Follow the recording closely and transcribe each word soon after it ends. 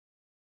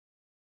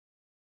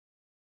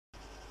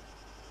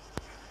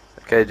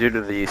Okay, due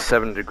to the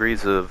 7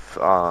 degrees of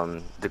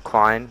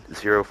decline,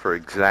 0 for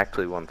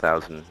exactly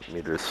 1,000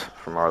 meters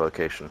from our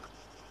location.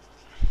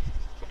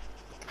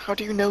 How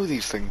do you know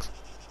these things?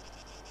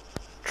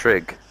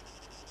 TRIG.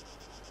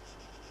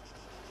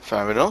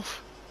 Fair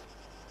enough.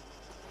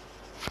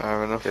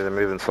 Fair enough. Okay, they're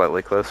moving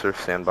slightly closer.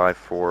 Stand by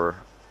for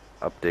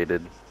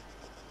updated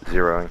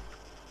zeroing.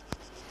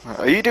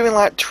 Are you doing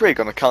like TRIG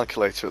on a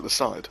calculator at the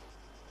side?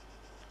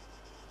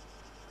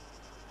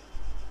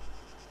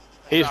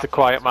 He's the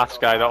quiet maths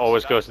guy that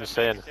always goes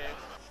insane.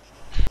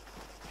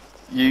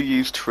 You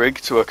use TRIG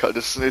to work out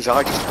distance.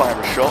 I just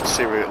fire a shot,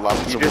 see where it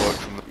lands, and work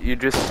from You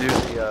just do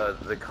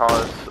the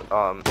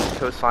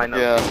cosine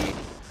Yeah.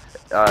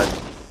 of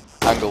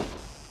the angle.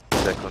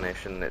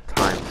 declination at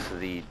times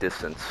the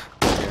distance.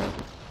 Yeah.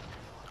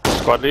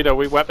 Squad leader, are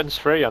we weapons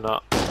free or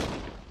not?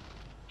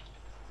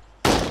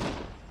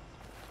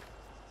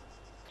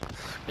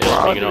 Yeah,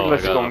 I you know,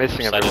 let's I go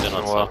missing every once in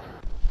a while.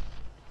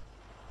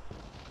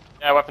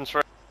 Yeah, weapons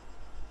free.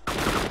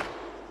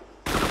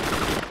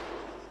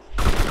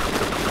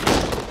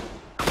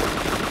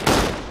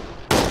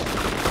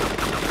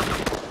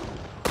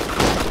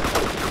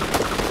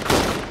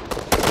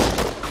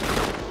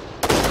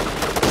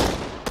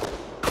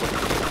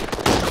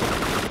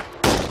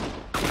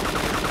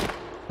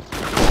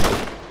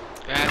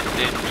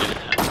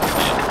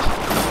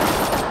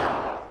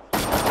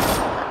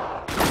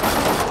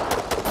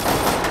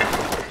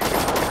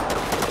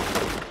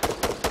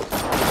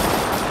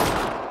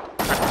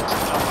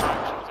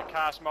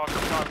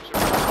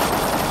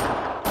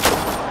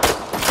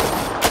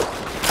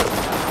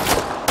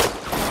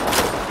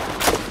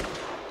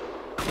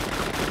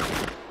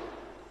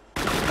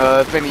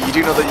 Vinny, you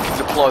do know that you can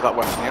deploy that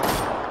weapon, yeah?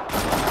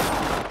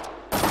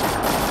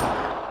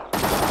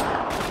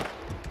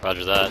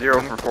 Roger that.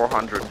 0 for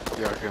 400.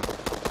 Yeah, I can.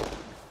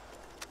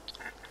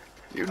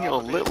 You and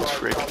your little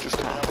trick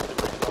just now.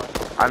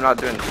 I'm not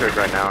doing TRIG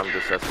right now, I'm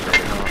just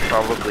estimating.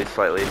 Probably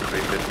slightly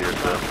 350 or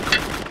so.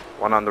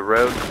 One on the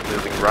road,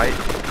 moving right.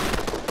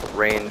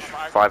 Range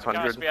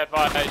 500. Estimate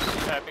about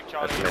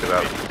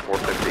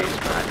 450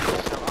 actual.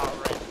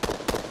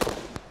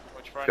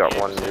 Got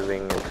one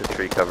moving into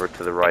tree cover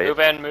to the right. Move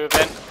in, move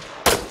in.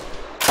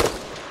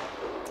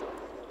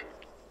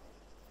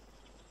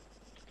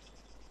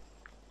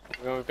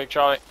 We're going with Big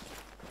Charlie.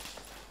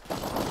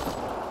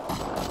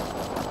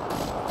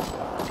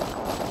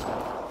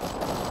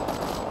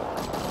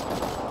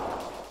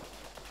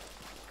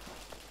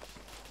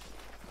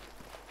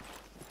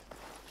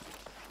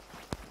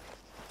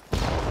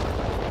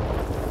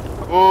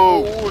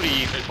 Oh!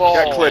 Holy balls.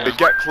 Get clear, big,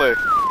 get clear.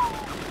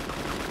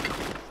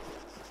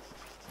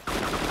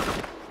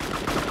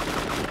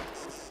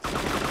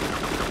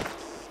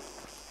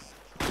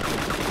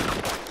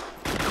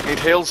 Need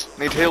heals,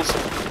 need heals.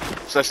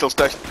 Stay still,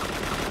 stay.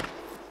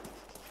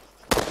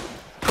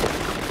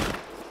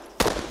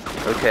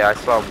 Okay, I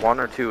saw 1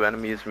 or 2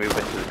 enemies move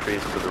into the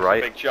trees to the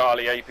right. Big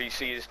Charlie,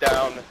 APC is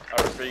down.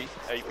 OP,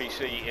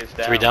 APC is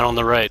down. 3 down on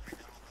the right.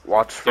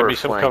 Watch for Give a me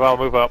some flank. cover, I'll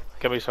move up.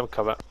 Give me some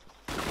cover.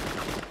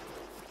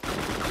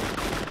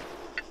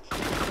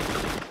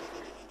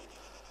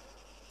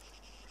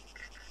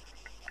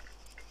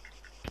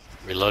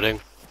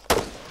 Reloading.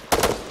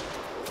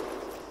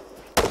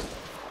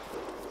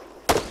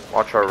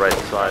 Watch our right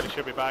side.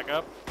 Should be back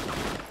up.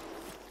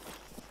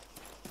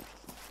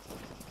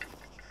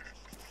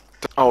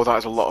 Oh, that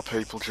is a lot of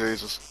people,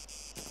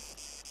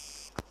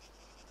 Jesus.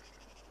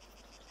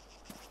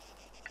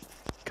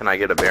 Can I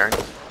get a bearing?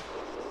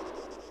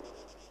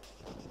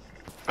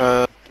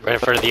 Right in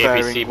front of the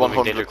bearing APC, moving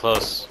 100. danger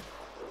close.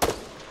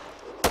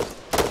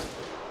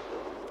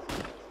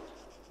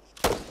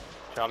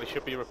 Charlie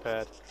should be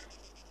repaired.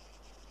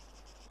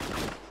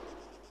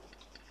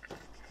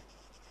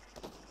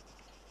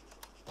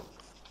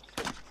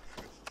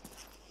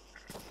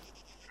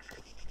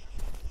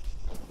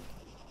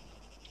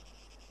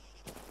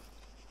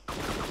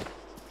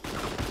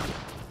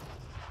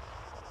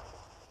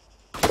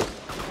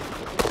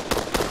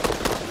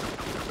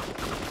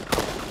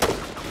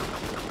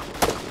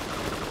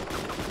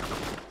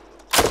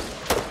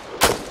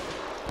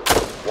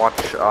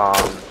 Watch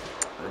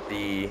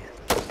the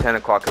 10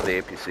 o'clock of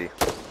the APC.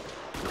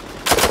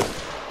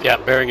 Yeah,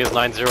 bearing is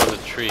 9-0 on the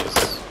trees.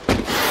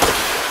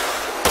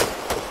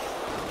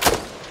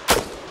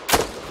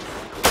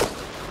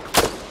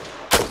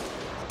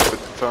 Good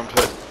confirmed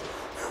hit.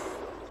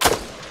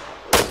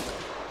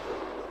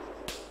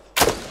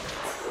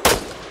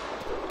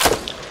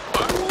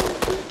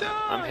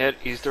 I'm hit.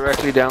 He's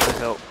directly down the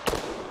hill.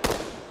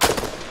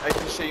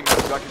 APC, man,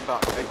 drag him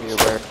back. APC,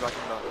 aware. drag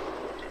him back.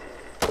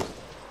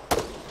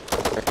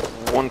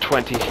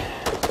 120. Is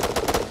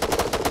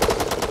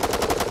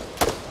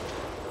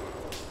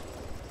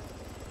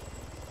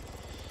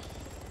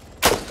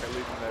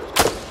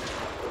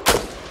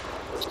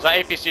that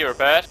APC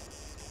repaired?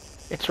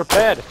 It's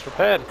repaired. It's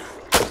repaired.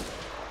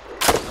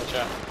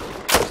 Gotcha.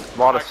 A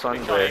lot of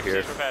sun glare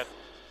here. Repaired.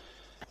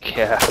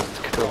 Yeah, it's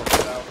cool.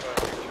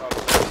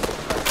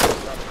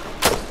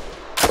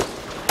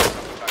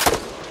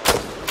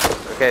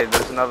 Okay,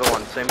 there's another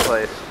one, same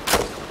place.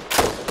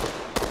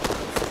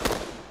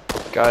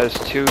 Guys,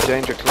 2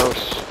 danger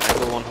close.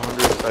 Angle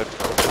 100, about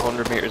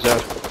 100 meters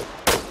out.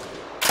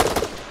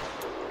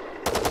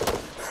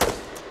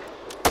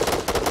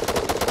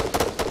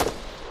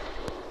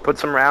 Put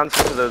some rounds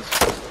into those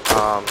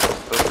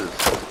bushes.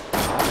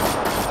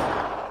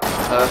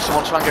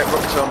 Someone try and get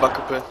Rooktone back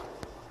up here.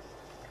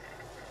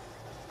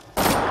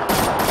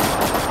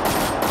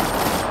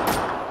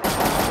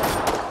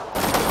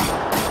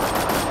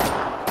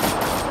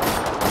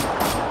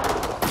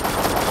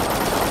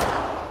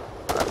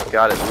 I've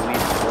got at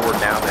least 4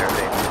 down there,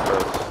 danger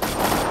close.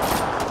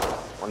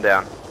 1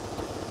 down.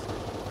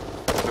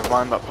 Never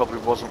mind, that probably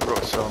wasn't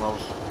Rooktone. I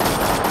was.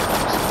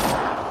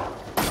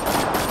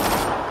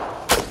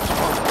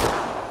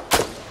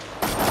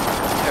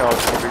 Yeah, I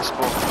was going to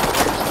respawn.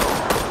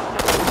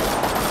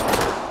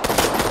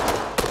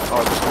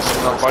 Oh, there's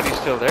missing that. Body's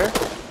still there?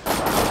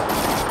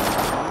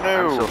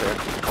 No! I'm still there.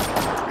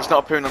 It's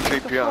not appearing on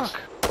GPS.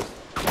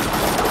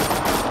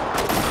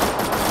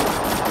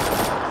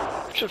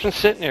 I've just been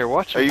sitting here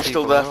watching. Are you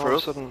still there for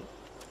us? Sudden...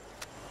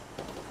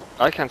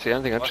 I can't see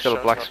anything. I've just got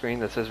a black screen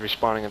that says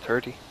respawning in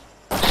 30. You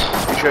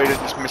sure you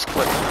didn't just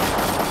misclick?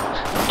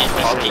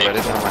 Obviously, I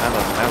didn't have my hand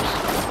on the mouse.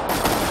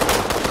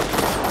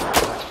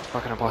 It's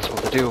fucking impossible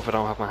to do if I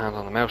don't have my hand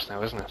on the mouse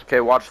now, isn't it?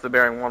 Okay, watch the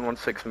bearing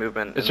 116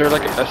 movement. Is there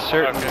like a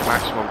certain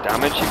maximum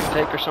damage you can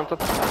take or something?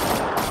 You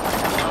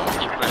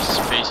press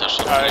space or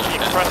something.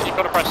 You've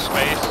got to press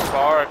space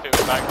bar if it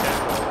was active.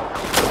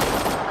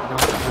 No,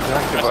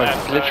 exactly.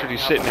 I'm literally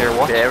sitting here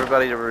watching. Okay,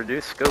 everybody to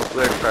reduce scope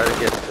glare, try to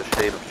get the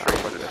shade of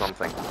trees or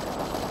something.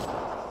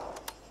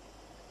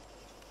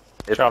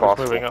 If Charlie's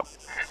possible. moving up.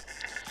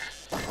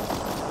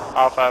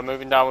 Alpha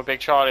moving down with Big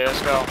Charlie,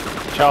 let's go.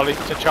 Charlie,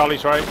 to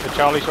Charlie's right, to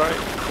Charlie's right.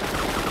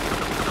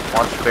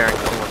 Watch bearing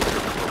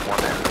 116 for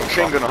 1 end.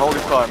 Machine gunner, hold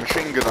your fire.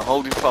 Machine gunner,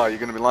 hold your fire. You're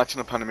going to be lighting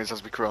up enemies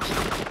as we cross.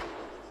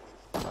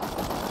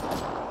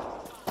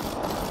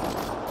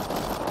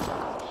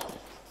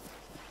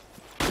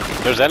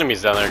 There's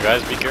enemies down there,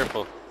 guys. Be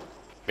careful.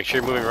 Make sure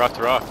you're moving rock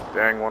to rock.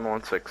 Bearing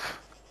 116.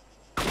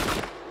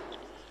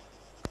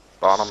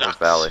 Bottom of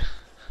valley.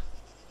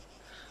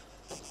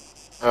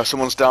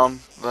 Someone's down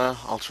there.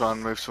 I'll try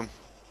and move some.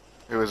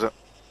 Who is it?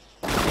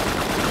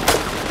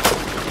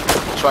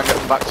 Try and get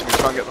them back to me.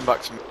 Try and get them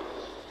back to me.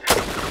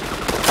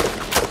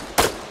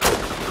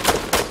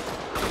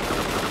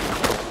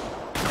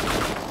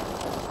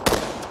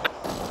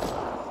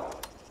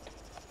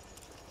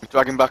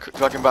 Drag him back to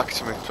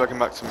me. Drag him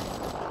back to me.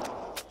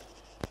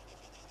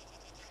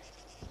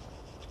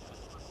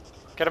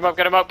 Get him up,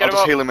 get him up, get I'll him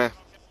just up. heal him here.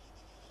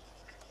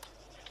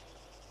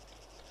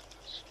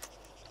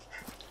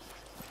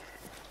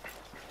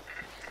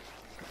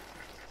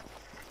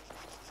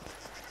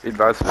 Be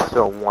advised, there's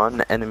still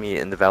 1 enemy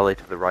in the valley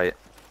to the right.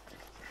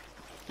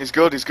 He's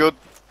good, he's good.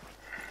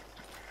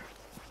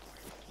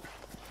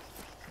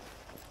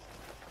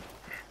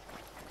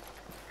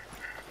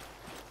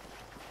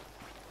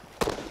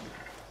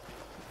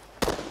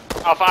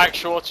 Alpha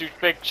Actual to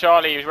Big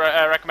Charlie,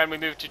 recommend we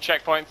move to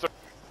checkpoint 3.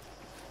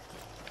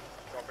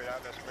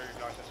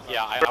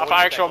 Yeah, Alpha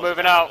Actual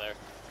moving out.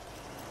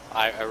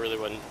 I really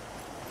wouldn't.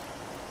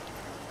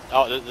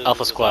 Oh,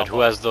 Alpha Squad,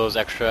 who has those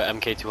extra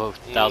MK2000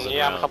 Yeah, I'm a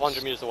rounds? couple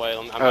hundred meters away.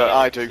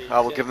 I do.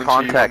 I will give them to you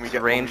when we Contact,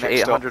 get range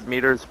next 800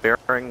 meters,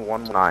 bearing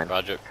 119.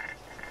 Roger.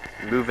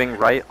 Moving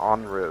right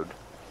on road.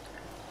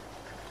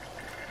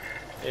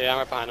 Yeah, I'm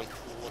right behind him.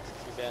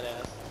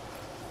 Badass.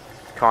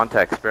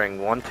 Contacts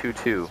bearing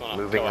 122,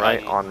 moving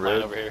right on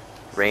road. Over here.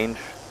 Range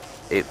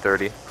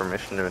 830,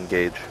 permission to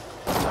engage. Dude,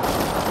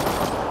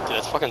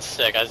 that's fucking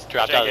sick. I just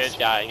dropped out of the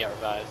sky and got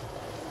revived.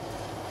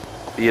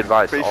 Be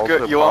advised, Beef also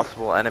good, you are-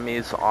 possible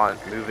enemies on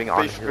moving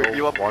on Beef, hill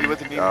you are 1, with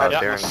the bearing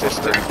medical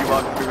system. You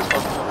are going to be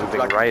responsible for moving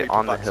dragging right people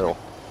on the back to me. hill.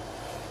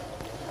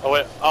 Oh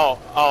wait, No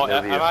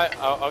am view. I?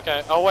 Oh,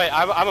 okay. Oh wait,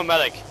 I'm a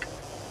medic.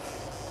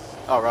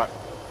 Alright.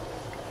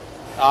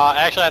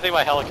 Actually, I think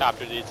my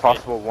helicopter needs me.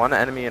 Possible 1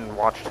 enemy in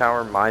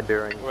watchtower, my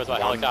bearing Where's my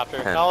helicopter?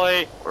 110,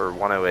 Charlie, or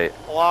 108.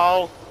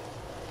 hello?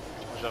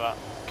 Where's that at?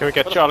 Can we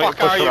get Where the Charlie to fuck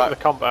push are up you? to the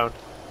compound?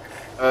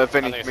 Vinny, I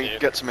think I see you.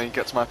 get to me,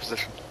 get to my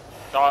position.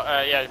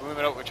 Yeah,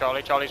 moving up with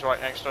Charlie. Charlie's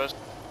right next to us.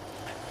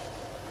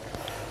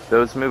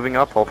 Those moving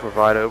up, I'll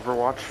provide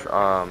overwatch.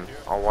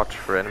 I'll watch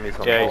for enemies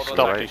on Yeah, the he left and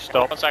stopped, he right.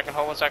 stopped. 1 second,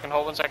 hold 1 second,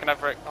 hold 1 second,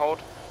 Everett, hold.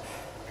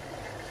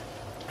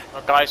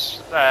 Our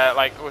guys,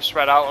 like, we're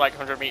spread out like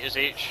 100 meters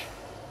each.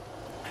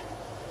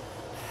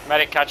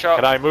 Medic, catch up.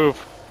 Can I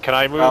move? Can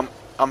I move?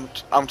 I'm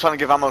trying to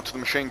give ammo to the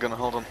machine gunner,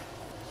 hold on.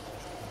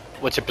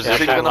 What's your Machine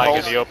position? gunner like hold.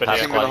 in the open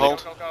Machine air. gunner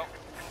hold. Go, go.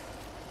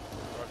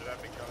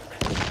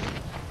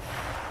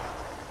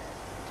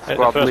 Hit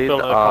Squad the first lead,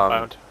 building of the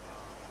compound.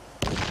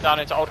 Down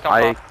into old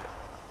compound.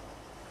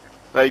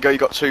 There you go, you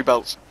got 2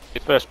 belts.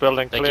 First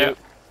building Thank clear. you.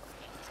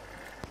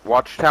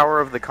 Watchtower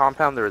of the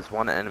compound, there is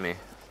 1 enemy.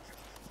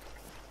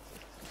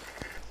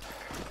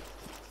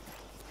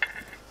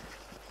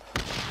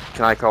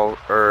 Can I call,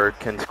 or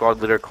can squad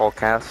leader call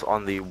Cass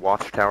on the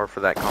watchtower for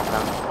that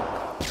compound?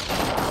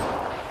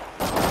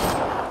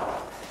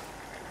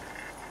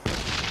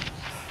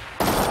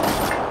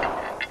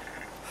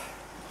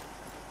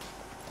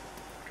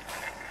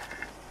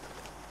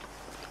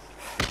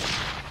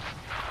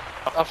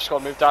 Alpha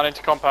squad, move down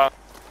into compound.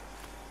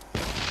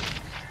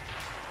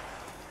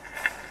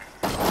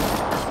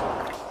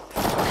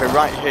 Okay,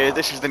 right here,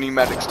 this is the new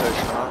medic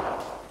station,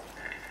 right?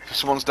 If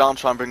someone's down,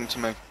 try and bring them to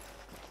me.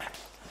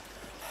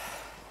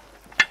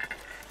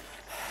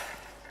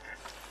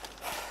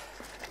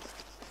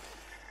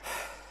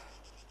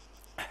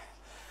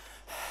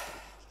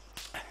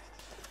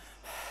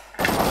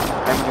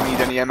 Anybody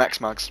need any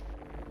MX mags?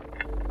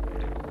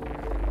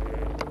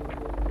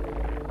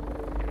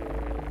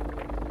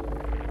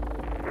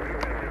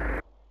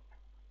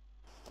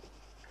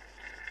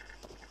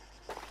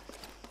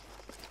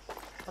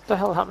 What the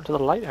hell happened to the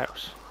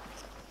lighthouse?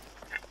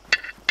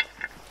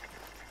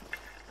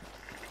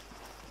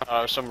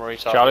 Some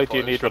retard. Charlie, do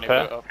you need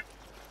repair?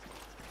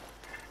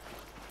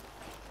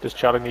 Does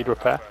Charlie need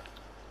repair?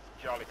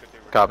 Charlie could do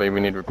repair. Copy,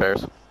 we need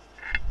repairs.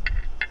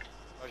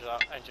 Roger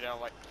that. Engineer on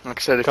like. Like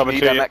I said, if Coming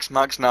you to need you. MX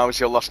mags, now is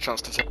your last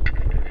chance to take.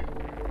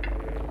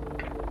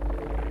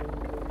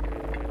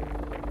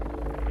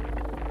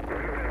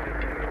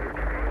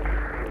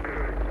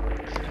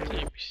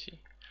 ABC.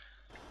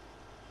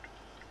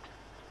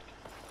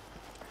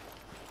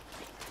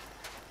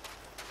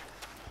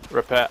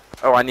 Repair.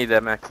 Oh, I need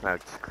MX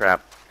mags.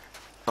 Crap.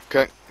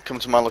 Okay, come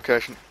to my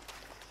location.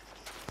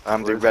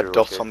 I'm the Where's red your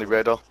dot location? on the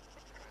radar.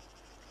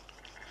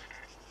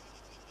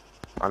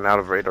 I'm out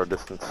of radar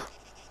distance.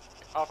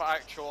 Alpha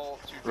actual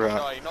to Right.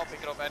 Charlie, not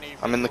picking up any.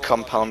 I'm in the visual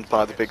on compound any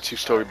by the targets. big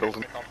two-story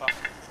building. The compound.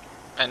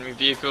 Enemy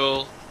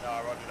vehicle. No,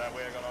 roger that.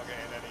 We're gonna get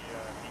in any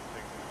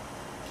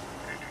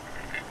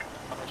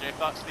Roger, if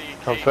that's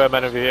the Confirm case,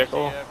 enemy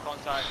vehicle.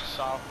 Contact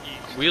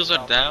southeast. Wheels are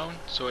south- down,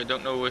 so I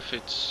don't know if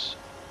it's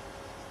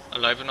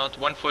alive or not.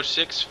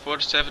 146,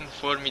 47,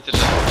 4 meters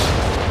out.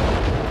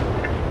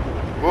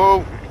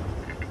 Whoa!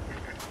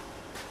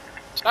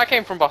 That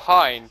came from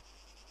behind.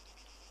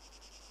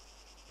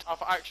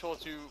 Alpha actual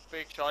to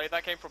Big Charlie.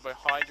 That came from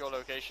behind your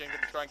location.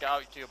 Gonna try and get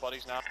out to your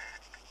bodies now.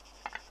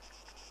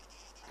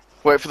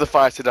 Wait for the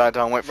fire to die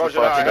down, wait for the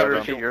fire to die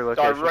repeat down. your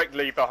location.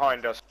 Directly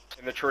behind us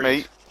in the trees.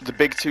 Mate, the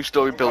big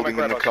two-story building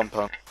in the grab us.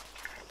 compound.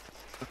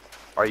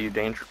 Are you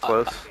danger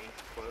close?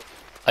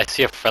 I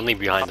see a friendly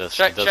behind us.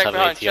 Check, He does check have an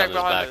behind, AT on check his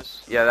behind back.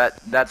 us. Yeah,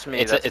 that's me.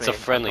 It's a- That's it's a me.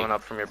 friendly. I'm coming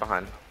up from your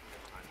behind.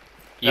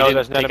 You No, didn't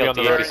there's an take enemy out on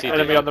the the road. APC, did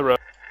Enemy you? on the road.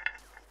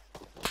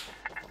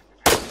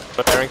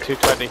 Bearing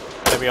 220.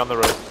 Enemy on the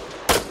road.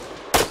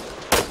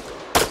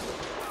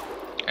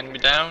 Enemy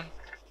down.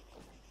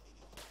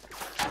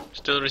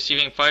 Still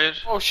receiving fire.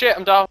 Oh shit,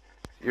 I'm down.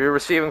 You're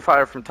receiving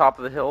fire from top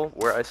of the hill,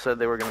 where I said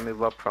they were going to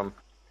move up from.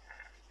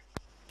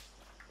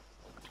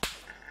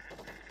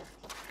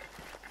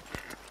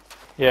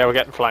 Yeah, we're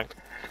getting flanked.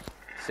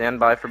 Stand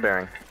by for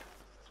bearing.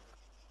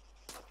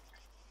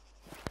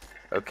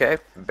 Okay,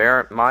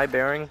 my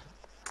bearing,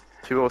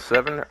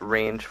 207,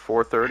 range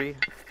 430.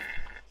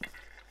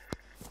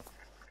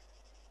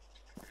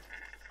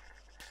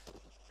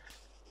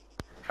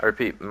 I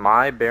repeat,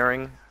 my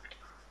bearing,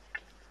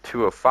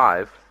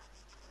 205,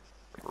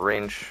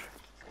 range,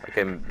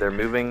 okay, they're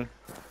moving,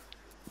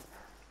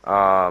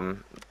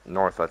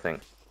 north, I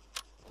think.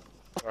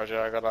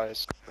 Roger, I got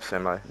eyes.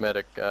 Stand by.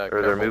 Medic,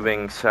 Or they're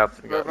moving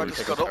south. got I we just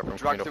take got a up, from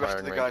drag Kamino the rest of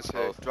Firing the guys range,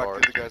 here, both drag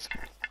forward. the guys.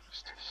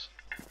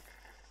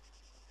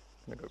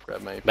 I'm gonna go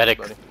grab my AP, Medic,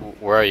 buddy.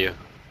 where are you?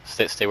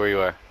 Stay where you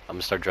are. I'm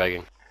gonna start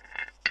dragging.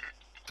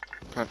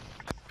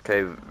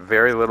 Okay,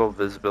 very little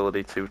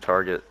visibility to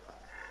target.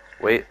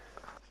 Wait,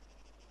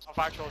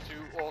 Alpha actual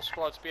to all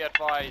squads, be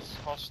advised.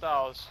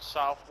 Hostiles,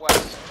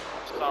 southwest.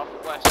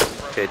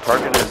 Southwest. okay,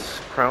 target is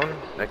prone,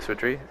 next to a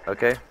tree.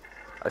 Okay,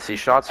 I see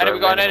shots. Enemy, we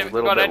got an landing enemy, a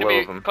we little got an bit low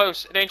enemy of them.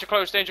 close, danger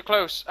close, danger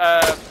close.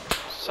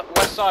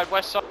 West side,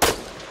 west side.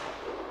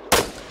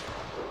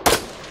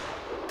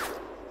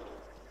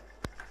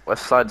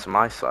 West side's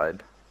my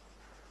side.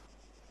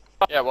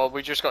 Yeah, well,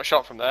 we just got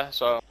shot from there,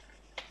 so.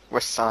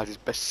 West side is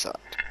best side.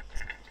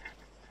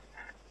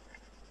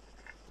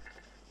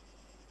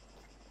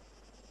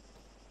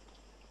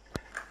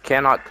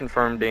 Cannot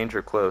confirm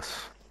danger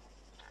close.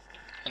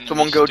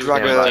 Someone Enemies go do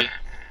drag empty.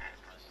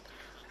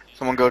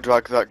 Someone go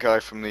drag that guy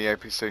from the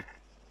APC.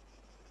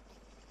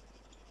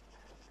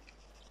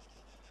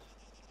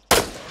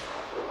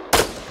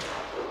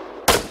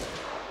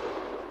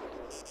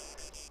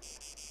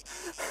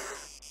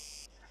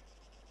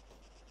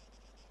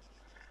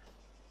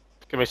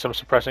 Give me some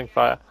suppressing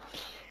fire.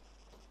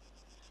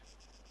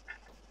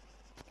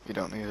 You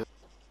don't need it.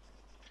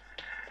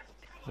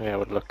 Yeah,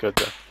 would look good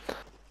though.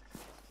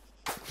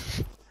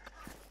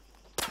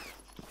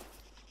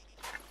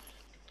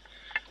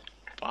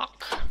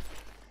 Fuck.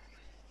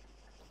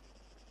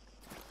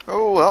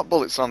 Oh, that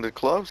bullet sounded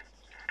close.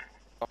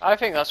 I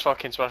think that's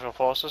fucking special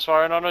forces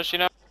firing on us, you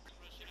know?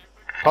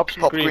 Pop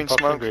some Pop green, green pop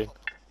some smoke. green.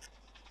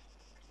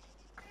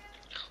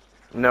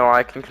 No,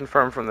 I can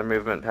confirm from their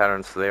movement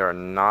patterns they are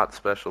not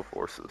special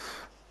forces.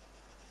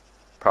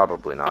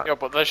 Probably not. Yeah,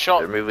 but the shot.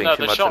 They're moving no,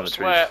 too the much in the shots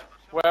trees.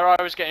 where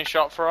I was getting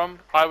shot from,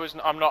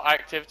 I'm not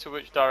active to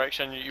which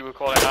direction you were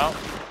calling out.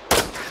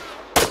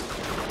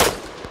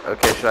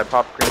 Okay, should I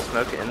pop green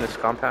smoke in this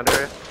compound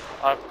area?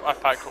 I've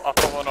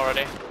put one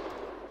already.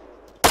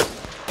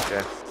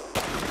 Okay.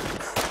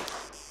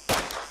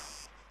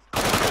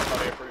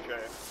 Really appreciate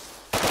it.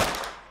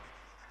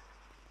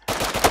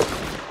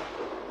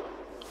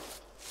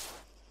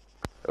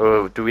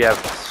 Oh, do we have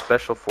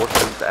special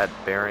forces at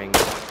bearing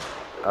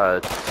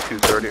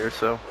 230 or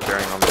so?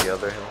 Bearing on the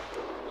other hill?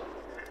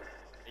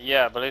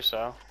 Yeah, I believe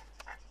so.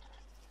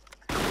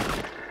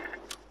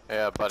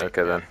 Yeah, buddy.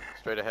 Okay then.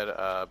 Straight ahead.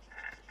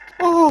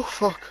 Oh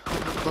fuck!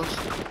 I'm close.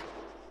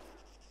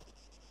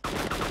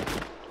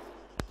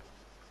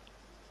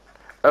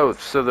 Oh,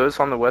 so those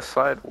on the west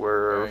side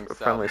were bearing a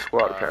friendly south,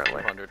 squad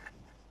apparently. 200.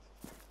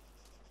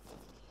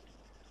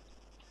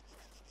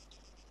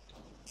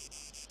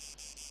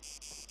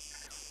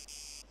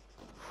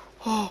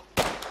 Oh,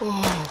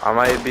 oh. I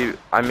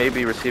may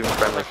be receiving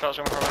friendly. Shots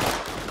coming from him.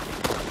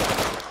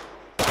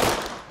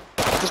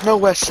 There's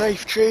nowhere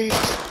safe,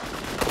 Jesus.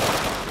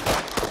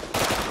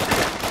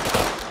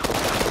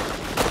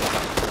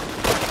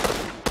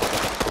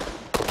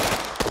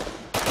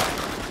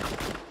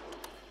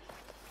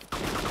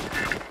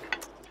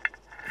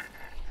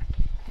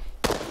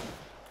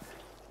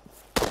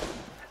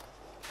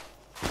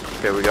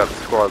 Okay, we got the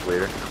squad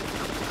leader.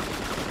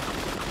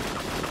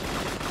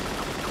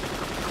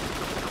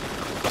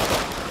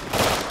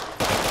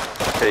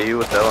 Okay, you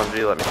with the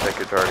LMG, let me check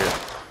your target.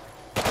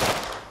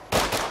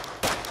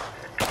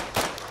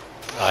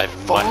 I have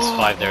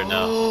 -5 there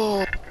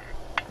now.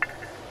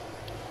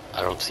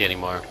 I don't see any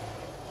more.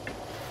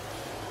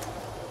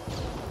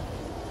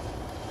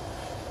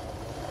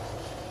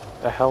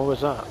 The hell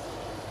was that?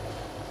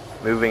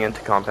 Moving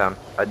into compound.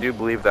 I do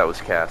believe that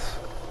was Cass.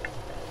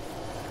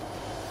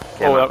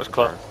 Oh, that was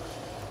close.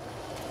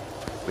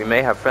 We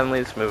may have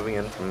friendlies moving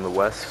in from the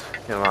west.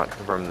 Cannot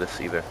confirm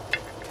this either.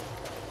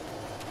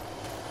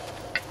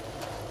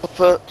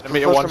 I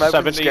mean,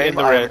 170 in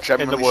the I'm in the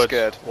genuinely woods.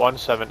 scared.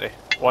 170.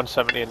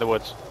 170 in the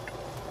woods.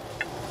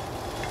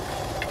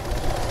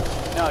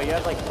 No, you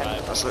had like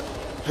 10. That's it.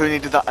 Who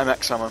needed that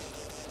MX ammo?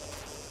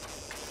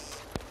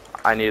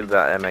 I needed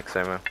that MX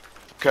ammo.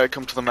 Okay,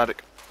 come to the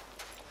medic.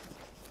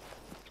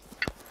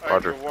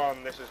 Roger. Angel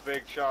 1, this is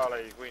Big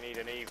Charlie. We need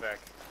an evac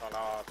on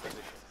our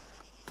position.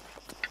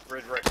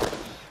 Grid reference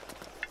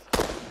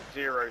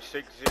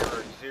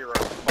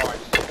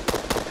 060056.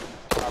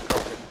 I've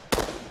got it.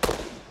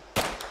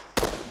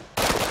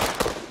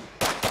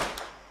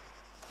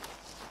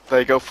 There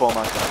you go,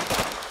 4-man.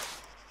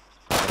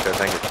 Okay,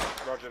 thank you.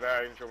 Roger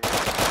that, Angel 1.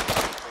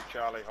 Big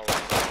Charlie, hold on.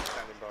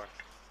 Standing by.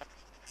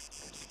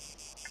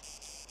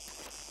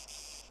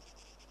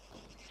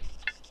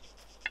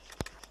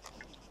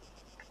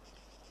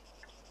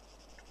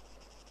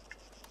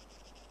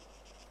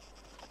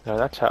 No,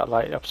 that's how to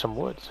light up some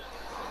woods.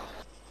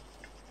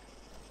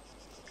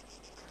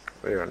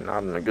 We are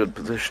not in a good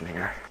position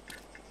here.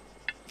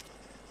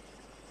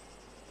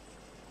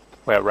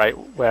 We're right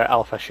where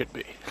Alpha should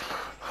be.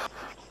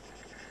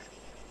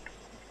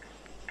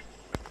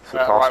 Is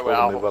it possible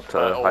to move up to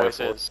higher always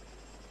floor? is.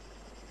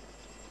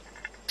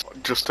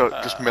 Just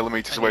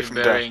millimeters away from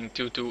death. bearing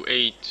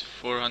 228,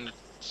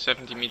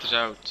 470 meters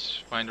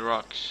out, behind the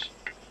rocks.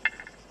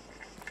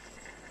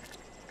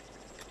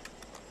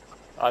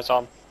 Eyes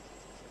on.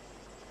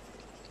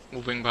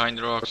 Moving behind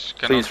the rocks,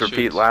 cannot Please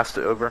repeat shoot. last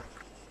over.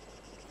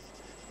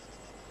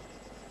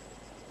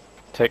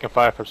 Taking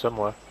fire from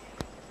somewhere.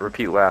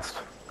 Repeat last.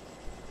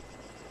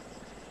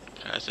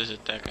 Cass is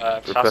attacking.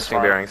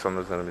 Requesting bearings on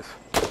those enemies.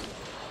 That's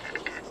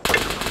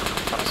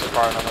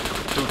firing on them.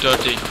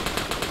 230.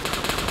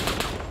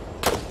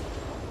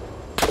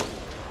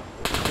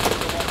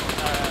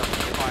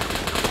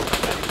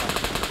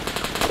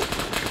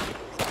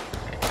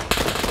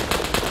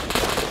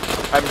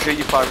 MG,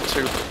 you firing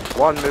 2.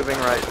 One moving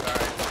right.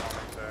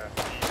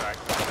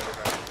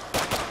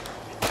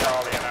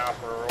 Charlie and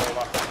Alpha are all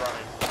up and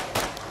running.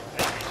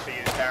 ABC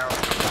is down.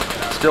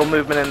 Still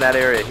movement in that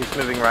area. He's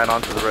moving right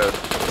onto the road.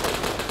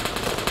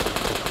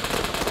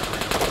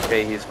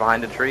 Okay, he's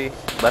behind a tree.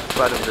 Left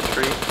side of the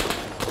tree.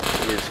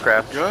 He is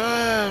crouched.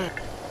 Yeah.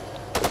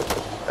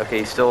 Okay,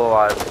 he's still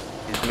alive.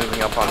 He's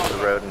moving up onto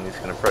the road and he's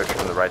going to approach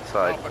from the right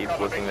side. Keep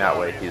looking that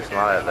way. He's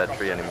not at that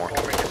tree anymore.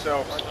 Forming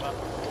yourselves.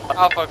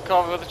 Alpha,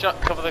 cover the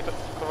cover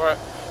it.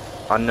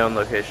 Unknown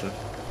location.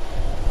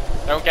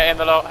 Don't get in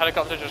the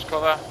helicopter, just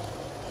cover.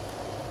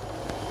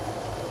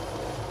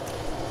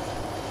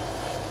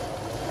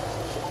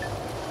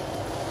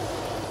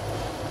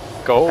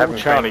 Go, Having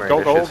Charlie,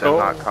 primary go, go, issues and go.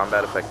 not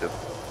combat effective.